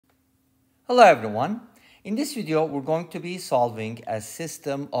Hello everyone. In this video, we're going to be solving a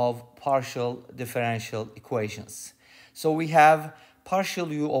system of partial differential equations. So we have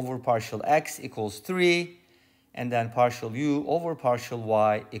partial u over partial x equals 3, and then partial u over partial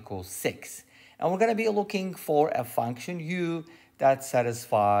y equals 6. And we're going to be looking for a function u that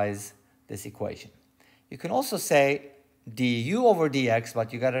satisfies this equation. You can also say du over dx,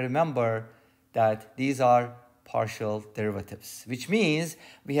 but you got to remember that these are partial derivatives, which means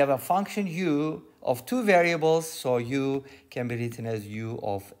we have a function u of two variables, so u can be written as u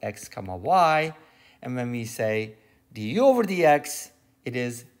of x comma y, and when we say du over dx, it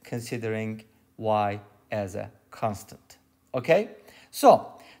is considering y as a constant. Okay,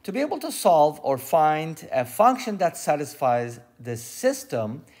 so to be able to solve or find a function that satisfies this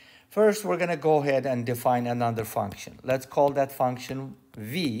system, first we're going to go ahead and define another function. Let's call that function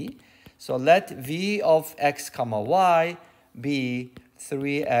v. So let v of x comma y be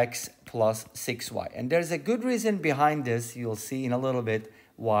 3x plus 6y. And there's a good reason behind this. You'll see in a little bit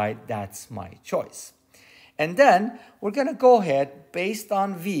why that's my choice. And then we're going to go ahead based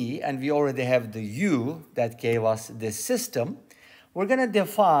on v, and we already have the u that gave us this system. We're going to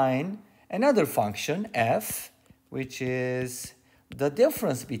define another function, f, which is the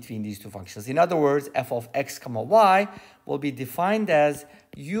difference between these two functions. In other words, f of x comma y will be defined as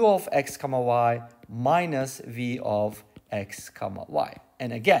u of x comma y minus v of x comma y.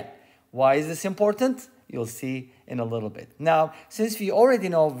 And again, why is this important? You'll see in a little bit. Now, since we already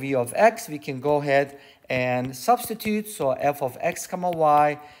know v of x, we can go ahead and substitute. So f of x comma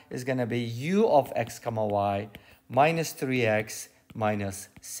y is going to be u of x comma y minus 3x minus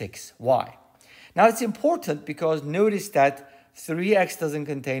 6y. Now, it's important because notice that 3x doesn't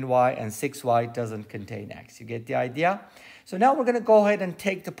contain y and 6y doesn't contain x. You get the idea? So now we're going to go ahead and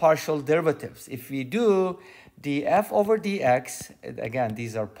take the partial derivatives. If we do df over dx, again,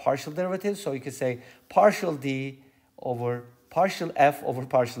 these are partial derivatives, so you could say partial d over partial f over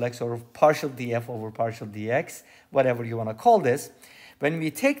partial x, or partial df over partial dx, whatever you want to call this. When we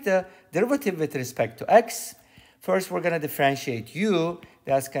take the derivative with respect to x, first we're going to differentiate u.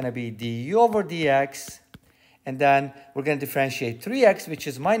 That's going to be du over dx. And then we're going to differentiate 3x, which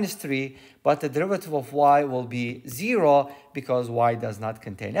is minus 3, but the derivative of y will be 0 because y does not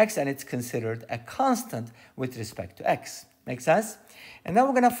contain x, and it's considered a constant with respect to x. Make sense? And then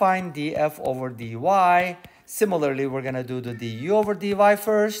we're going to find df over dy. Similarly, we're going to do the du over dy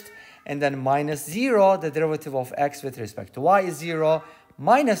first, and then minus 0, the derivative of x with respect to y is 0,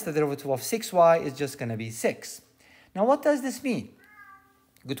 minus the derivative of 6y is just going to be 6. Now, what does this mean?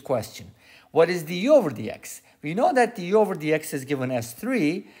 Good question. What is du over dx? We know that du over dx is given as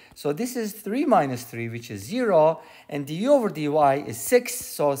 3, so this is 3 minus 3, which is 0, and du over dy is 6,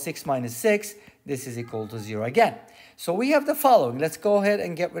 so 6 minus 6, this is equal to 0 again. So we have the following. Let's go ahead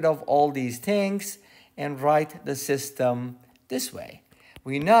and get rid of all these things and write the system this way.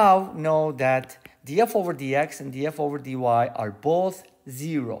 We now know that df over dx and df over dy are both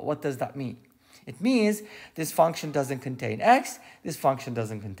 0. What does that mean? It means this function doesn't contain x, this function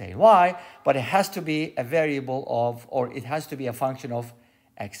doesn't contain y, but it has to be a variable of, or it has to be a function of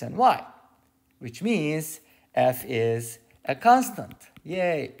x and y, which means f is a constant.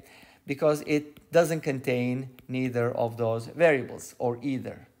 Yay! Because it doesn't contain neither of those variables, or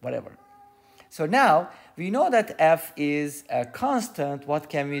either, whatever. So now, we know that f is a constant. What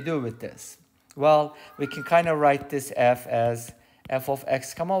can we do with this? Well, we can kind of write this f as f of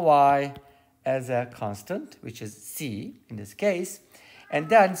x comma y as a constant, which is c in this case. And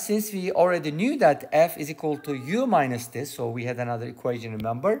then since we already knew that f is equal to u minus this, so we had another equation,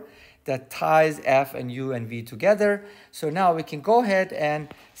 remember, that ties f and u and v together. So now we can go ahead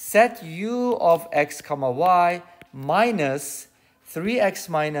and set u of x comma y minus 3x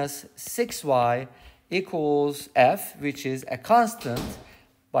minus 6y equals f, which is a constant,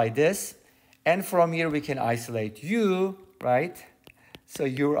 by this. And from here we can isolate u, right? So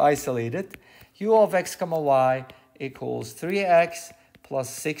you're isolated. U of x comma y equals 3x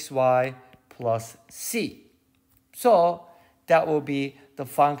plus 6y plus c. So that will be the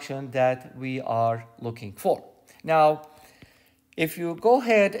function that we are looking for. Now, if you go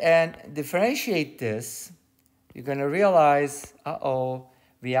ahead and differentiate this, you're going to realize,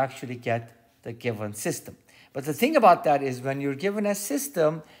 we actually get the given system. But the thing about that is when you're given a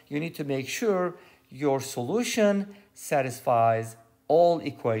system, you need to make sure your solution satisfies all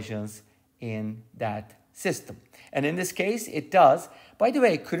equations in that system. And in this case, it does. By the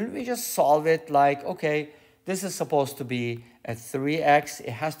way, couldn't we just solve it like, okay, this is supposed to be a 3x, it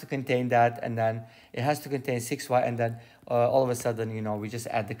has to contain that, and then it has to contain 6y, and then all of a sudden, we just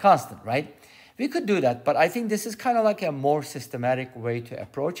add the constant, right? we could do that, but I think this is kind of like a more systematic way to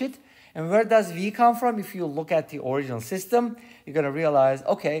approach it. And where does V come from? If you look at the original system, you're going to realize,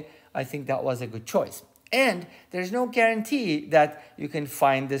 okay, I think that was a good choice. And there's no guarantee that you can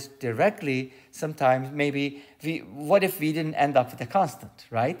find this directly. Sometimes maybe, what if we didn't end up with a constant,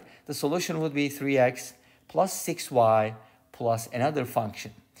 right? The solution would be 3x plus 6y plus another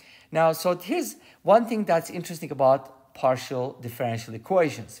function. Now, so here's one thing that's interesting about partial differential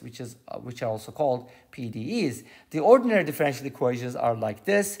equations, which are also called PDEs. The ordinary differential equations are like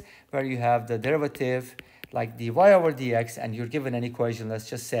this, where you have the derivative like dy over dx, and you're given an equation, let's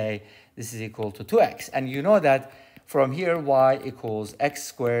just say this is equal to 2x. And you know that from here, y equals x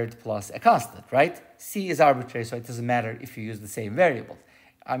squared plus a constant, right? C is arbitrary, so it doesn't matter if you use the same variable.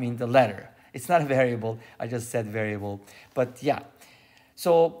 I mean the letter. It's not a variable, I just said variable. But yeah,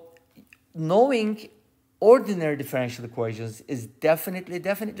 so knowing ordinary differential equations is definitely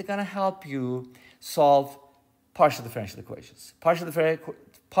going to help you solve partial differential equations. Partial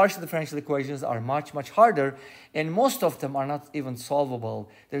differential equations are much harder, and most of them are not even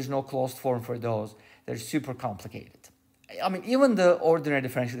solvable. There's no closed form for those. They're super complicated. I mean, even the ordinary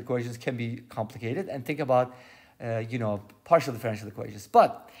differential equations can be complicated, and think about partial differential equations.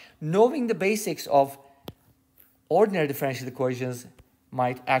 But knowing the basics of ordinary differential equations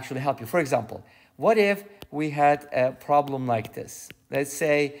might actually help you. For example, what if we had a problem like this? Let's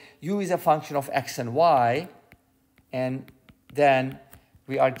say u is a function of x and y, and then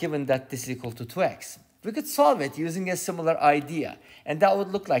we are given that this is equal to 2x. We could solve it using a similar idea, and that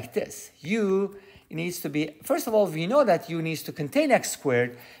would look like this. U needs to be, first of all, we know that u needs to contain x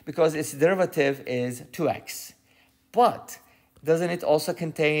squared because its derivative is 2x. But doesn't it also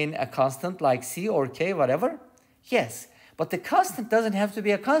contain a constant like c or k, whatever? Yes, but the constant doesn't have to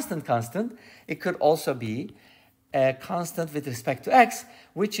be a constant. It could also be a constant with respect to x,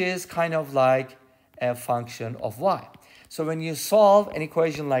 which is kind of like a function of y. So when you solve an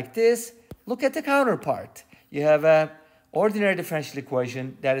equation like this, look at the counterpart. You have an ordinary differential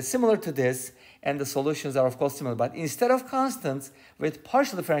equation that is similar to this, and the solutions are of course similar. But instead of constants with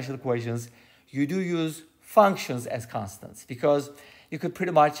partial differential equations, you do use functions as constants, because you could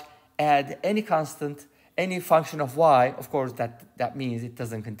pretty much add any constant, any function of y. Of course, that means it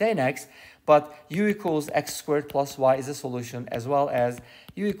doesn't contain x, but u equals x squared plus y is a solution, as well as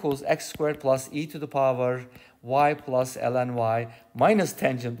u equals x squared plus e to the power y plus ln y minus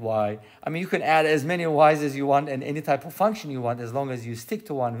tangent y. I mean, you can add as many y's as you want and any type of function you want, as long as you stick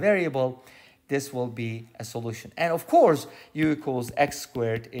to one variable. This will be a solution. And of course, u equals x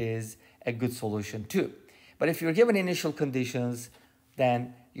squared is a good solution too. But if you're given initial conditions,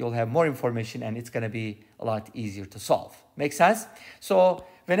 then you'll have more information and it's going to be a lot easier to solve. Make sense? So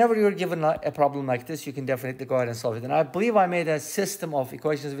whenever you're given a problem like this, you can definitely go ahead and solve it. And I believe I made a system of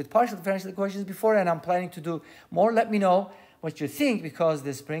equations with partial differential equations before, and I'm planning to do more. Let me know what you think, because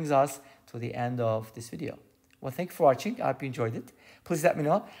this brings us to the end of this video. Well, thank you for watching. I hope you enjoyed it. Please let me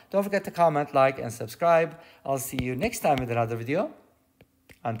know. Don't forget to comment, like, and subscribe. I'll see you next time with another video.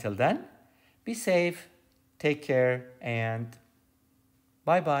 Until then, be safe, take care, and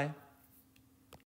bye-bye.